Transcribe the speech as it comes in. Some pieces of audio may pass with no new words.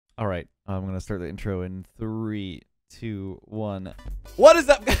All right, I'm gonna start the intro in 3, 2, 1. What is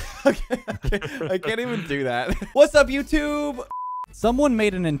up? Okay, I can't even do that. What's up, YouTube? Someone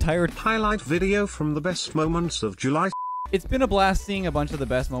made an entire highlight video from the best moments of July. It's been a blast seeing a bunch of the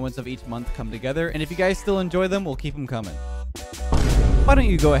best moments of each month come together, and if you guys still enjoy them, we'll keep them coming. Why don't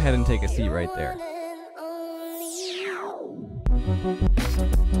you go ahead and take a seat right there?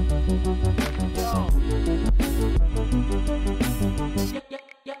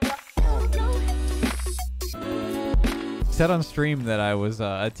 Said on stream that I was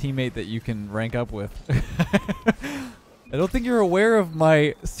a teammate that you can rank up with. I don't think you're aware of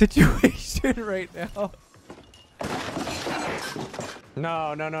my situation right now.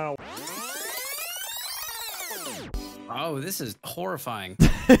 No. Oh, this is horrifying.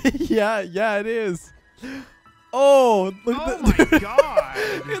 yeah, it is. Oh, look my god.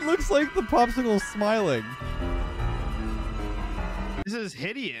 It looks like the popsicle's smiling. This is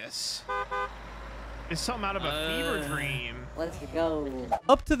hideous. It's something out of a fever dream. Let's go.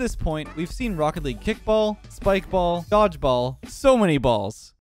 Up to this point, we've seen Rocket League kickball, spike ball, dodgeball, so many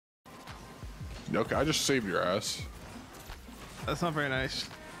balls. Okay, I just saved your ass. That's not very nice.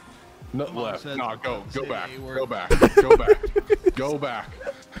 No, Mom left. said No, go back. a word. Go back. Go back. Go back.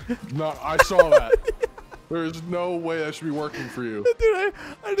 No, I saw that. There's no way that should be working for you. Dude,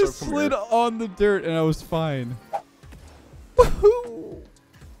 I just So come slid here. on the dirt and I was fine. Woohoo!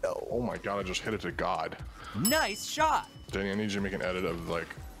 No. Oh my god, I just hit it to God. Nice shot. Danny, I need you to make an edit of like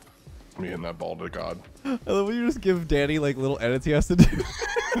me hitting that ball to God. I love when you just give Danny like little edits he has to do.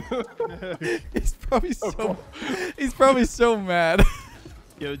 He's probably so mad.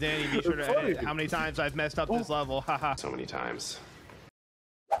 Yo, Danny, be sure to edit how many times I've messed up this level. Haha. So many times.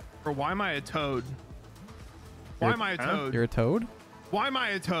 Or why am I a toad? Why am I a toad? You're a toad? Why am I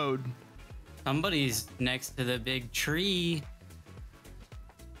a toad? Somebody's next to the big tree.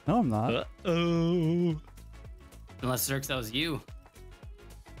 No, I'm not. Uh-oh. Unless Zerx, that was you.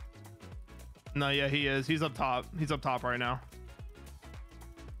 No, yeah, he is. He's up top. He's up top right now.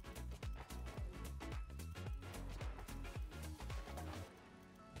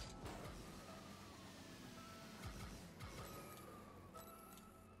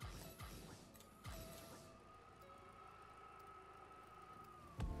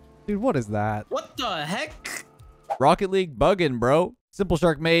 Dude, what is that? What the heck? Rocket League bugging, bro. Simple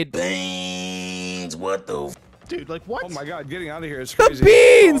Shark made Beans, what the? Dude, like what? Oh my god, getting out of here is the crazy.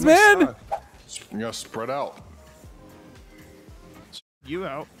 beans, Oh, my man. son. You gotta spread out. You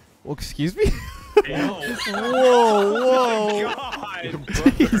out. Well, excuse me? Whoa. Whoa.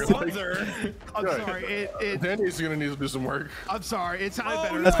 Brother. I'm sorry. Danny's gonna need to do some work. I'm sorry. It sounded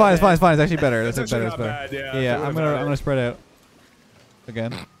better. That's fine. It's fine. It's fine. It's actually better. That's actually better. not That's better. bad, yeah. Yeah. I'm gonna spread out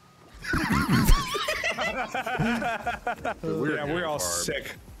again. We're all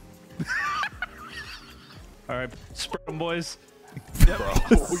sick. All right, spread them, boys.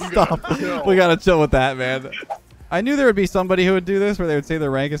 Stop. We gotta chill with that, man. I knew there would be somebody who would do this, where they would say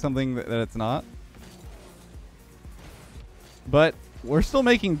their rank is something that it's not. But we're still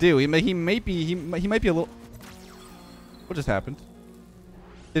making do. He might be a little. What just happened?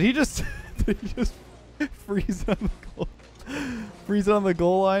 Did he just freeze on the goal? Freeze on the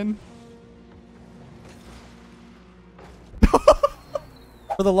goal line?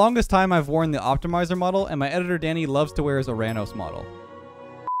 For the longest time, I've worn the optimizer model, and my editor Danny loves to wear his Oranos model.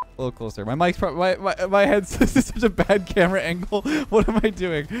 A little closer. My mic's my head's this is such a bad camera angle. What am I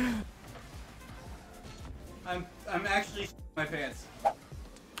doing? I'm actually my pants.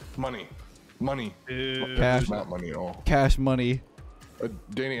 Money. Cash. Not money at all. Cash money.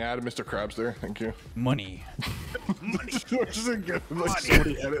 Danny, add Mr. Krabs there. Thank you. Money. Money. Just to get like so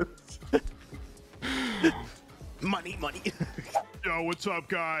many edits. Money. Yo, what's up,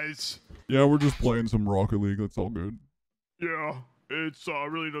 guys? Yeah, we're just playing some Rocket League. That's all good. Yeah, it's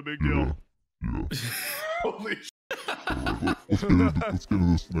really no big deal. Holy Let's get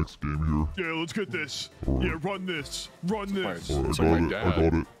into this next game here. Yeah, let's get this. Yeah, run this. Run this. Alright, It's I like got my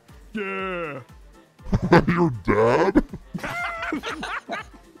it. Yeah. Your dad?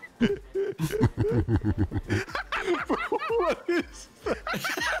 What is that?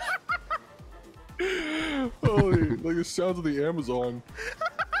 Holy, like the sounds of the Amazon.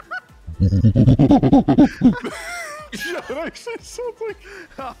 Yeah, it actually sounds like.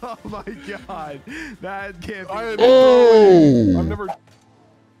 Oh my god. That can't be. Oh! I've never.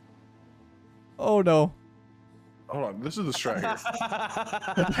 Oh no. Hold on, this is the strat here.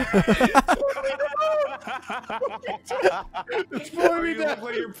 It's pulling me down.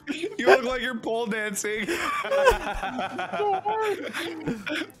 You look like you're pole dancing.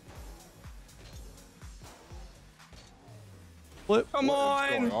 Flip. Come What's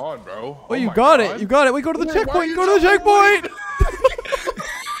going on. on, bro? Oh, you my got God. it. You got it. We go to the Why are checkpoint. you Go to the telling me? checkpoint.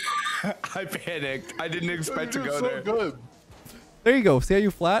 I panicked. I didn't expect to You're go so there. good. There you go. See how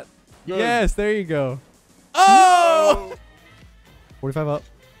you flat? Good. Yes, there you go. Oh! 45 up.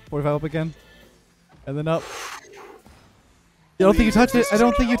 45 up again. And then up. I don't think you touched it. I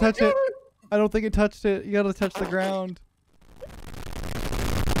don't think you touched it. I don't think you touched it. You gotta touch the ground.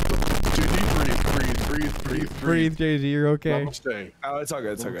 Breathe, JG. You're okay. Namaste. Oh, it's all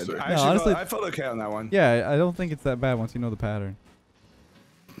good. It's all good. I, No, honestly- I felt okay on that one. Yeah, I don't think it's that bad once you know the pattern.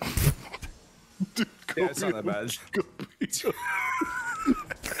 Yeah, it's not that bad.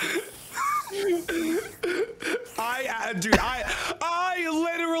 Dude, I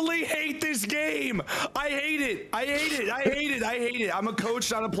literally hate this game. I hate it. I hate it. I hate it. I hate it. I'm a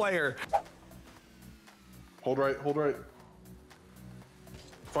coach, not a player. Hold right, hold right.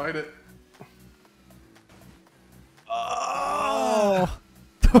 Fight it. Oh.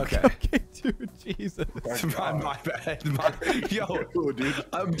 Okay. Okay, dude. Jesus. My bad. Yo, Oh, dude.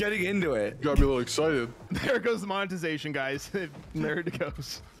 I'm getting into it. Got me a little excited. There goes the monetization, guys. There it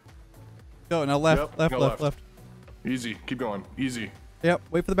goes. Go now. Left. Yep, Left. go Left. left. Left. Easy. Keep going. Easy. Yep.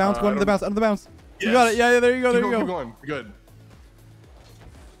 Wait for the bounce. Go I under the don't- bounce. Under the bounce. You Yes. got it. Yeah. There you go. There Keep you going, go. keep going.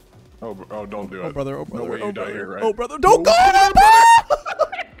 Good. Oh, don't do it. Oh brother. Oh brother. No way oh you die brother. here, right? Oh brother. Don't go. Oh, brother.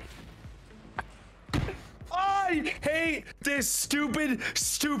 I hate this stupid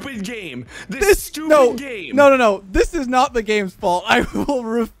game. This This stupid game. No. This is not the game's fault. I will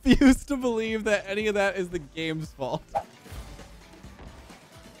refuse to believe that any of that is the game's fault.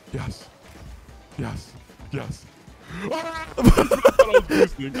 Yes. Yes. Yes. I thought I was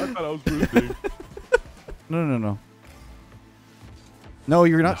boosting. No. No,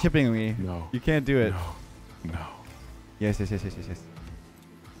 you're not chipping me. No. You can't do it. No. Yes.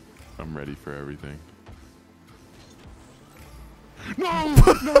 I'm ready for everything. No!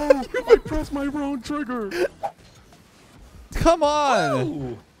 I pressed my wrong trigger. Come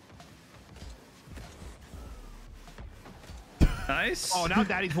on. Nice. Oh, now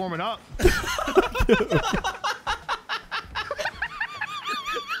Daddy's warming up.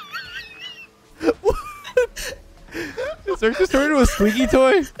 Is there just turned into a squeaky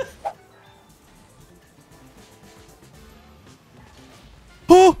toy?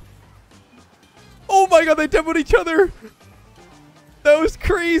 Oh! Oh my god, they demoed each other! That was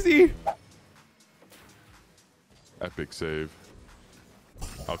crazy! Epic save.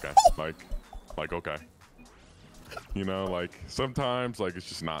 Okay, like okay. You know, like sometimes like it's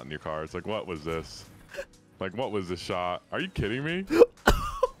just not in your cards. Like what was this? Like what was this shot? Are you kidding me?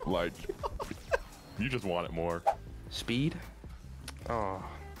 Like you just want it more. Speed? Oh.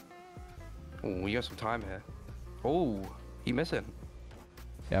 Oh, we got some time here. Oh, he missing.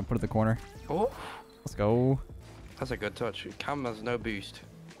 Yeah, put it in the corner. Oh, Let's go. that's a good touch. Cam has no boost.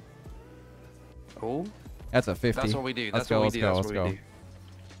 Oh, That's a 50. that's what we do. Let's That's go, what we let's do. go, That's let's what go. we do.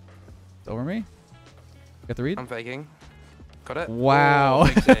 It's over me? Get the read? I'm faking. Got it. Wow. Oh,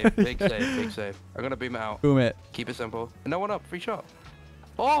 big save. Big save. Big save. I'm gonna boom it out. Boom it. Keep it simple. No one up. Free shot.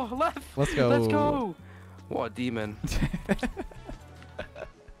 Oh, left. Let's go. Let's go. What a demon. Let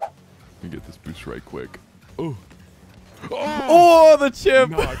me get this boost right quick. Oh. Oh, the chip!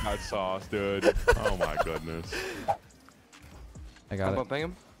 No, I got sauce, dude. Oh my goodness. I got I'm it. bumping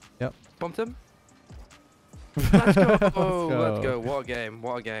him. Yep. Bumped him. Let's go. Let's Oh, go. let's go. What a game.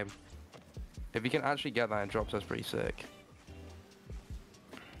 What a game. If you can actually get that in drops, that's pretty sick.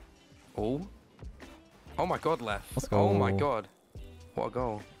 Oh. Oh my god, Leth. Let's go. Oh my god. What a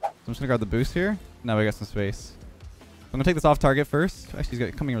goal. So I'm just gonna grab the boost here. Now we got some space. I'm gonna take this off target first. Actually,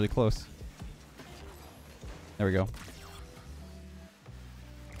 he's coming really close. There we go.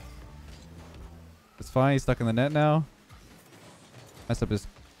 It's fine. He's stuck in the net now. Messed up his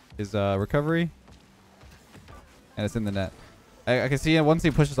recovery, and it's in the net. I can see it once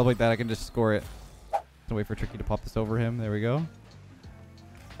he pushes up like that. I can just score it. Don't wait for Tricky to pop this over him. There we go.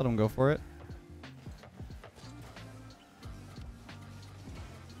 Let him go for it.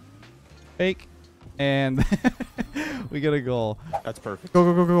 Fake, and we get a goal. That's perfect. Go,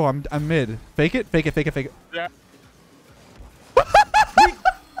 go, go, go! I'm mid. Fake it, fake it, fake it, fake it. Yeah.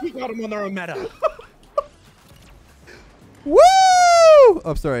 we got him on their own meta. Woo!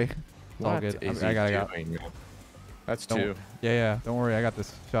 Oh, sorry. It's all What good. is I got he it. doing? That's Don't- two. Yeah. Don't worry. I got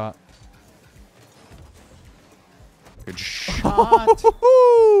this shot. Good shot.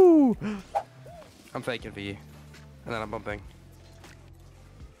 Woo! I'm faking for you. And then I'm bumping.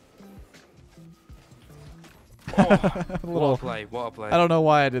 Oh, what little- a play. What a play. I don't know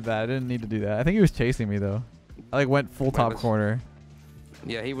why I did that. I didn't need to do that. I think he was chasing me though. I like went full top let's- corner.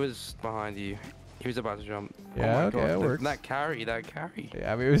 Yeah, he was behind you. He was about to jump. Yeah, oh my okay, God. that works. That carry, that carry.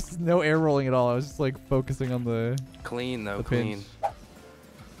 Yeah, I mean, it was no air rolling at all. I was just like focusing on the Clean though, the clean. pinch.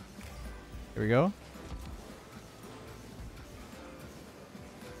 Here we go.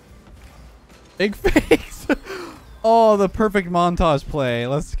 Big face. Oh, the perfect montage play.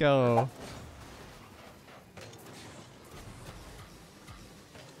 Let's go.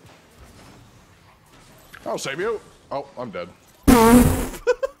 I'll save you. Oh, I'm dead.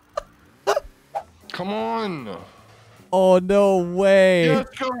 Come on. Oh, no way. Yeah,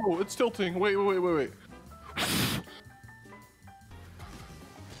 let's go. It's tilting. Wait.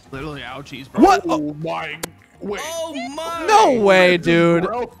 Literally ouchies, bro. What? Oh my. Wait. Oh my! No way, dude.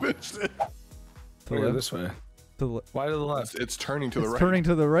 Go this way. Why to the left? It's turning to the It's right. turning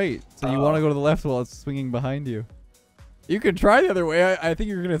to the right. So you want to go to the left while it's swinging behind you. You could try the other way. I think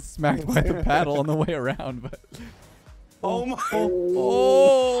you're going to smack by the paddle on the way around, but... Oh my!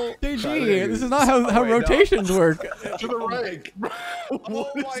 Oh, JG, this is not how rotations work. To the right. Oh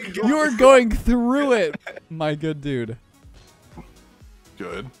my God! You are going through it, my good dude.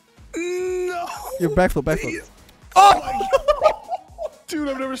 Good. No! Your backflip. Dude,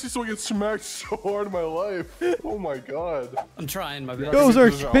 I've never seen someone get smacked so hard in my life. Oh my God. I'm trying my best. Go,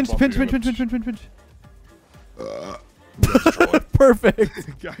 Zerk. Pinch.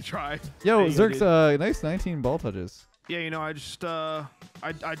 Perfect. I tried. Yo, There you go, Zerk's nice 19 ball touches. Yeah, you know, I just I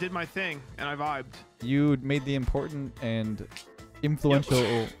did my thing and I vibed. You made the important and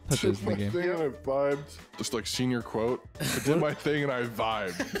influential touches in the My game. thing and I vibed. Just like senior quote. I did my thing and I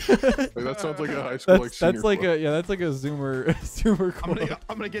vibed. Like, that sounds like a high school like senior That's like quote. that's like a zoomer quote.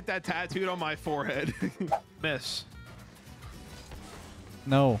 I'm gonna get that tattooed on my forehead. Miss.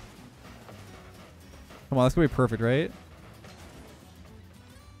 No. Come on, that's gonna be perfect, right?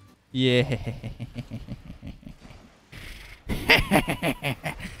 Yeah.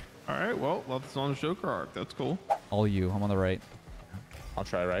 All right, well, Leth's on the Joker arc. That's cool. All you. I'm on the right. I'll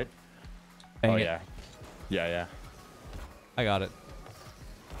try right. Bang Oh it. yeah. Yeah. I got it.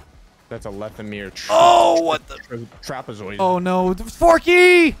 That's a Lethamyr. Oh, what the? Trapezoid. Oh no,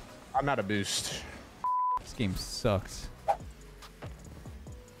 Forky! I'm out of boost. This game sucks.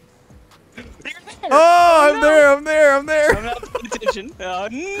 Oh, I'm there. I'm not paying attention. No.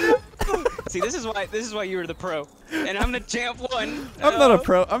 See, this is why you were the pro, and I'm the champ one. I'm not a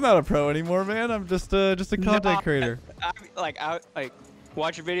pro. I'm not a pro anymore, man. I'm just a content creator. I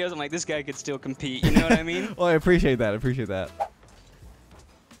watch your videos. I'm like, this guy could still compete. You know what I mean? Well, I appreciate that.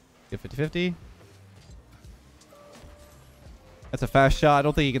 Get 50-50. That's a fast shot. I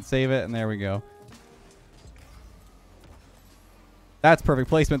don't think he can save it, and there we go. That's perfect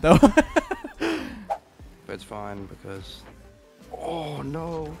placement, though. But it's fine because... Oh,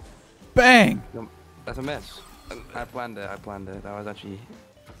 no. Bang! No, that's a miss. I planned it. That was actually...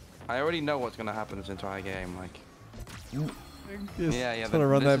 I already know what's going to happen this entire game. Like... Yeah. Just want to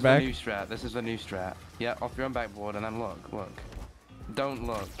run that back. This is the new strat. Yeah, off your own backboard and then look. Don't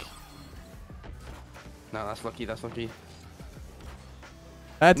look. No, that's lucky. That's in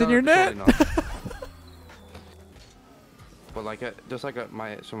No, your net. surely not. But like, just like some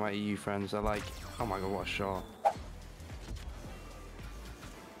of my EU friends, they're like, "Oh my god, what a shot!"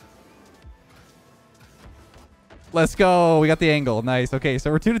 Let's go. We got the angle. Nice. Okay,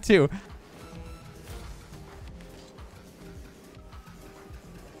 so we're 2-2.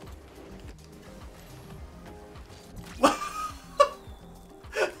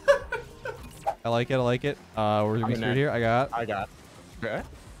 I like it. We're gonna be straight here. I got. Okay.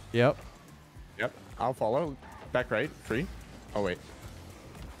 Yep. I'll follow. Back right. Free. Oh wait.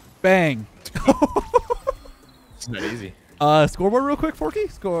 Bang. It's not easy. Scoreboard real quick, Forky.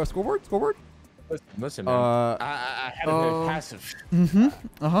 Scoreboard. Listen, man. I had a passive.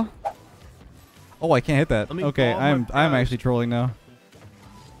 Oh, I can't hit that. Okay, I'm actually trolling now.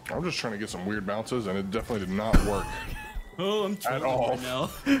 I'm just trying to get some weird bounces, and it definitely did not work. Oh, I'm at trolling all. right now.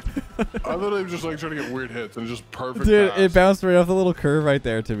 I literally was just like trying to get weird hits, and it's just perfect. Dude, pass. it bounced right off the little curve right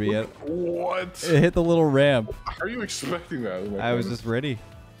there to me. What? It hit the little ramp. How are you expecting that? Like, I was just ready.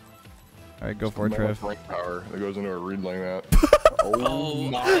 All right, go for it, Trev. Brain power that goes into a read like that. Oh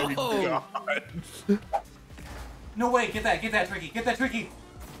my no. god! No way! Get that, Tricky!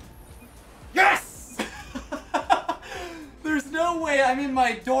 Yes! There's no way I'm in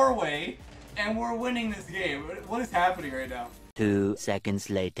my doorway and we're winning this game. What is happening right now? 2 seconds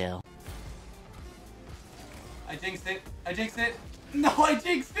later. I jinxed it. No, I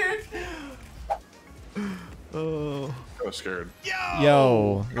jinxed it! Oh. I was scared.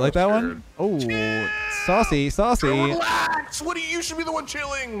 Yo, you like that one? Oh, saucy. Relax! What do you should be the one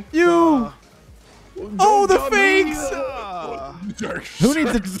chilling? You! Oh, the fakes! Who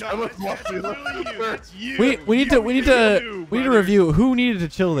needs to? We need to review who needed to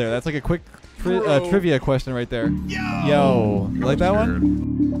chill there. That's like a quick trivia question right there. Yo, you like that one?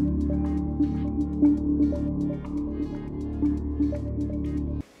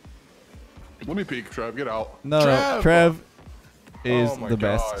 Let me peek, Trev. Get out. No, Trev is the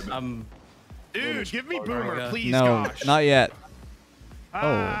best. Dude, give me Boomer, please. No, gosh. not yet.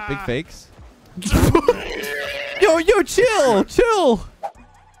 Oh, big fakes. Yo, chill.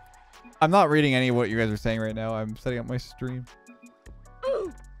 I'm not reading any of what you guys are saying right now. I'm setting up my stream.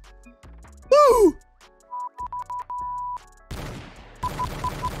 Woo!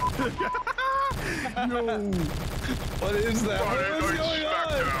 No. What is that? What is going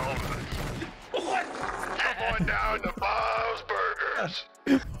on? What? I'm on down to Bob's Burgers.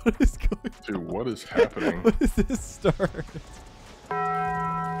 What is going on? Dude, what is happening? What is this start?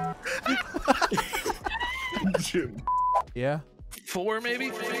 Yeah. 4 maybe?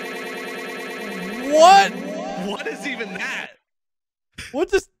 What? What is even that?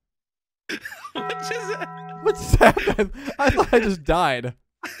 What just happened? I thought I just died.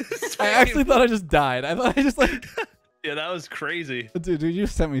 I actually thought I just died. I thought I just like. Yeah, that was crazy. Dude, you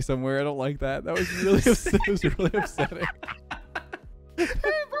just sent me somewhere. I don't like that. That was really it was really upsetting. Hey,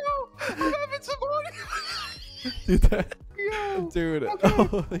 bro, I'm having some audio. Dude, okay.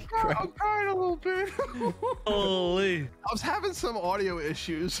 holy crap. I'm crying a little bit. Holy. I was having some audio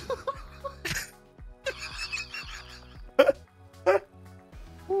issues.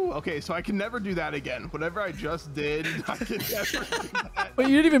 Ooh, okay, so I can never do that again. Whatever I just did, I can never do that. But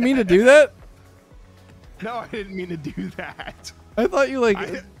you didn't even mean to do that? No, I didn't mean to do that. I thought you like. I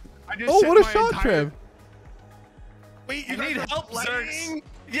just Oh, set what a my shot, entire... Trev. Wait, you need help, playing?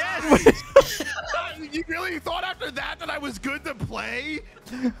 Yes! You really thought after that I was good to play?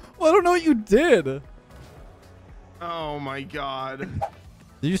 Well, I don't know what you did. Oh my god.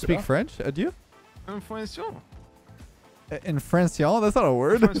 Do you speak French? Do you? En français. In Francial? That's not a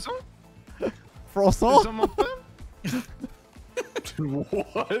word. Français? Français?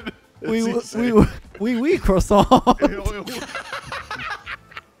 What? Oui, croissant.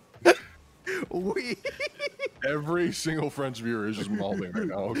 Oui. Every single French viewer is just mouthing right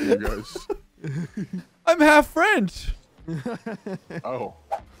now. Okay, you guys. I'm half French. Oh.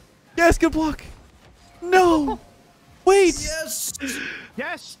 Yes, good block. No. Wait. Yes.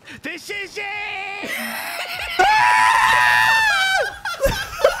 Yes. This is it.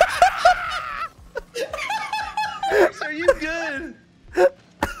 Are you good?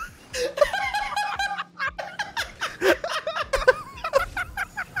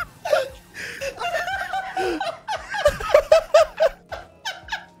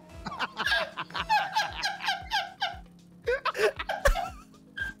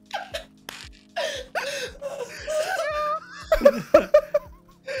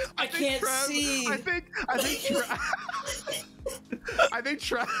 I can't see. I think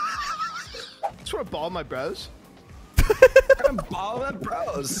Trev. Just want to ball my bros. I'm balling my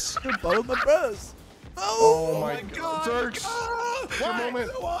bros. Balling my bros. Oh my God. Zerks. Your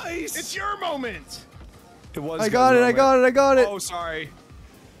moment. It's your moment. It was. I got it. I got it. Oh, sorry.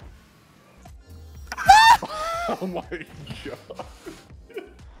 Oh my god.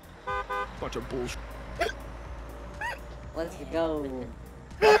 Bunch of bullshit. Let's go.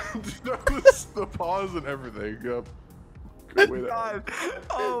 The pause and everything. Yep. Wait God.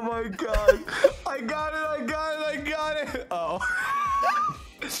 Oh my god. I got it. Oh.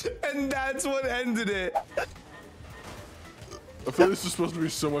 And that's what ended it. I feel like this is supposed to be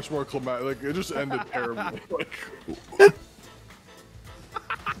so much more climatic. Like, it just ended terribly. Like,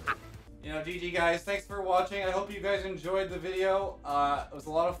 You know, GG guys, thanks for watching. I hope you guys enjoyed the video. It was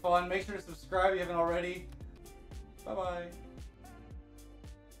a lot of fun. Make sure to subscribe if you haven't already. Bye-bye.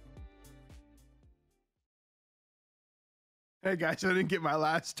 Hey guys, I didn't get my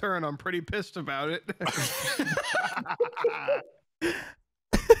last turn. I'm pretty pissed about it.